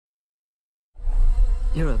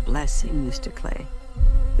You're a blessing, Mr. Clay.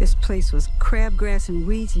 This place was crabgrass and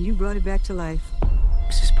weeds, and you brought it back to life.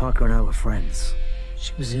 Mrs. Parker and I were friends.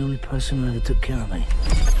 She was the only person who ever took care of me.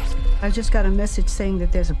 I just got a message saying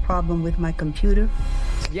that there's a problem with my computer.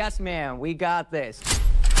 Yes, ma'am, we got this.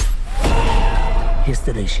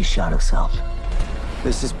 Yesterday, she shot herself.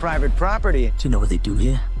 This is private property. Do you know what they do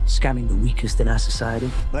here? Scamming the weakest in our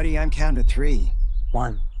society. Buddy, I'm counting to 3.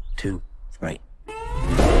 1, 2, 3.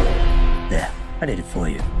 There, I did it for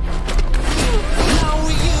you. No,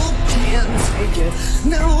 you can't take it.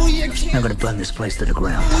 No, you can't. I'm gonna burn this place to the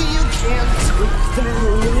ground. No, you can't take that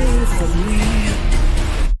away from me.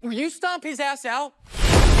 Will you stomp his ass out?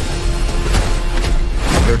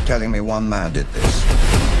 You're telling me one man did this.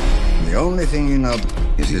 The only thing you know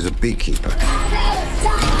is he's a beekeeper.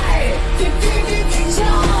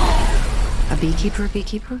 A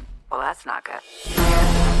beekeeper? Well, that's not good.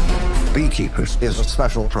 Beekeepers is a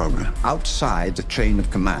special program outside the chain of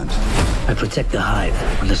command. I protect the hive.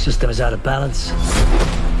 When the system is out of balance,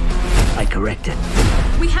 I correct it.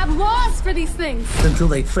 We have laws for these things. Until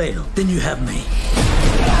they fail, then you have me.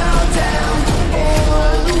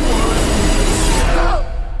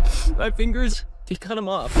 My fingers, he cut them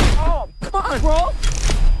off. Oh, come on, bro.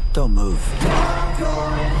 Don't move.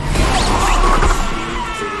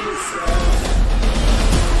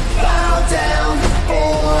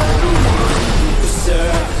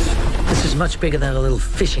 This is much bigger than a little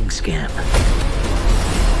phishing scam.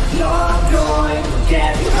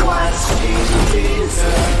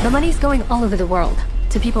 The money's going all over the world.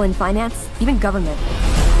 To people in finance, even government.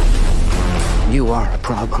 You are a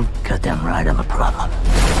problem. Goddamn right, I'm a problem.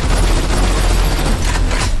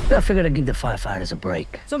 I figured I'd give the firefighters a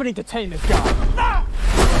break. Somebody detain this guy. Ah!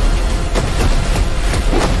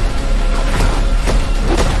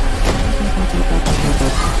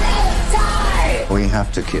 We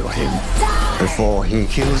have to kill him before he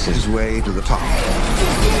kills his way to the top.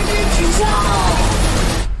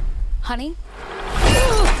 Honey?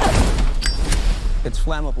 It's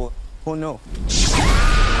flammable. Oh no.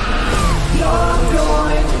 You're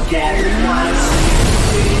going